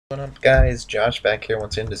What's up, guys? Josh back here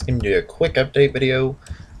once again, just gonna do a quick update video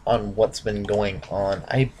on what's been going on.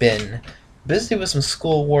 I've been busy with some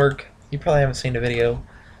schoolwork. You probably haven't seen the video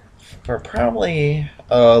for probably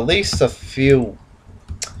actually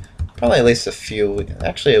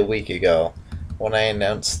a week ago, when I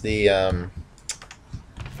announced the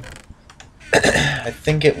I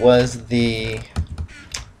think it was the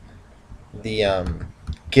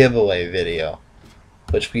giveaway video,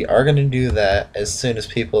 which we are going to do that as soon as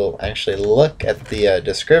people actually look at the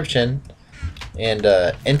description and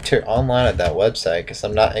enter online at that website, because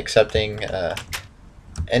I'm not accepting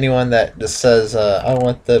anyone that just says I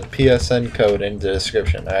want the PSN code in the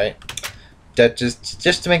description. Alright, that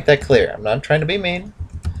just to make that clear, I'm not trying to be mean.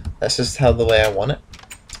 That's just how the way I want it.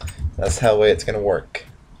 That's how the way it's going to work.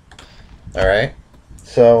 Alright,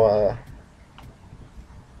 so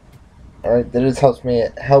alright, that just helps me.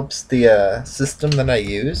 It helps the system that I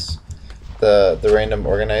use, the random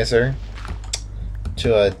organizer,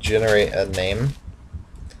 to generate a name.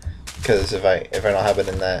 Because if I don't have it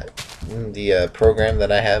in the program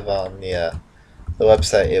that I have on the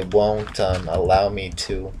website, it won't allow me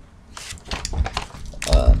to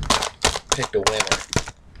pick a winner.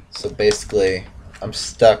 So basically, I'm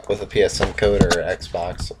stuck with a PSN code or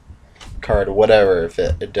Xbox card or whatever if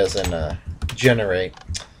it doesn't generate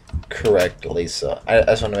correctly. So I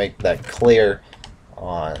just want to make that clear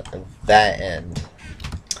on that end.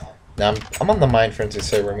 Now I'm on the Mind Frenzy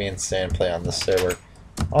server. Me and Stan play on this server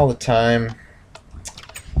all the time,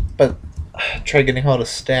 but I tried getting hold of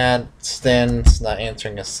Stan. Stan's not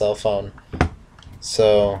answering his cell phone,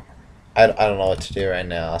 so I don't know what to do right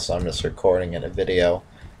now. So I'm just recording in a video.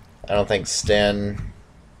 I don't think Stan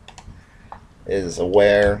is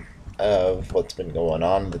aware of what's been going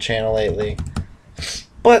on in the channel lately.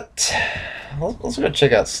 But let's go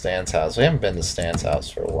check out Stan's house. We haven't been to Stan's house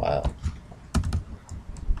for a while.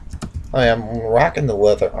 Oh yeah, I'm rocking the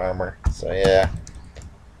leather armor. So yeah,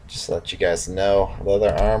 just to let you guys know,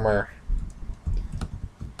 leather armor.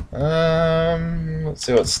 Let's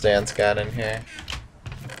see what Stan's got in here.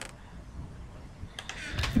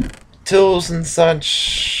 Tools and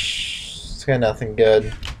such. It's got nothing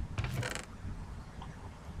good.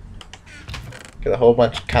 Got a whole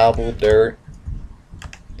bunch of cobble, dirt.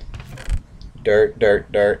 Dirt.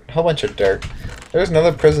 Whole bunch of dirt. There's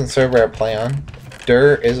another prison server I play on.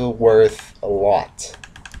 Dirt is worth a lot.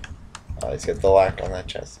 Oh, he's got the lock on that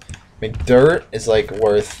chest. I mean, dirt is like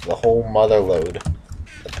worth the whole mother load of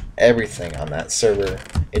everything on that server.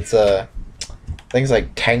 It's things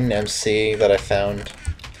like Titan MC that I found.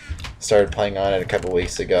 Started playing on it a couple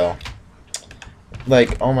weeks ago.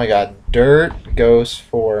 Like, oh my god, dirt goes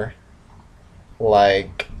for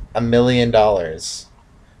like $1 million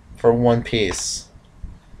for one piece.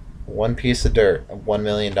 One piece of dirt, $1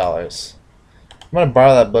 million. I'm gonna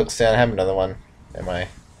borrow that book, Stan. I have another one in my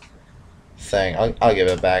thing. I'll give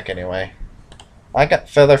it back anyway. I got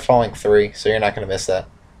Feather Falling 3, so you're not gonna miss that.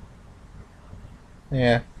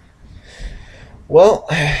 Yeah. Well,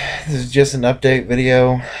 this is just an update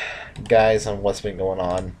video, guys, on what's been going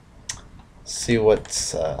on. See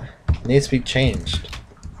what's needs to be changed.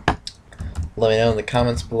 Let me know in the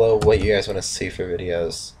comments below what you guys want to see for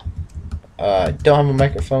videos. I don't have a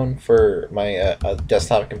microphone for my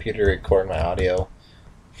desktop computer to record my audio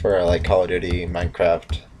for like Call of Duty,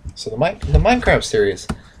 Minecraft. So the Minecraft series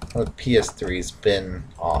on the PS3's been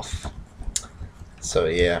off. So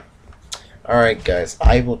yeah. Alright guys,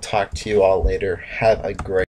 I will talk to you all later. Have a great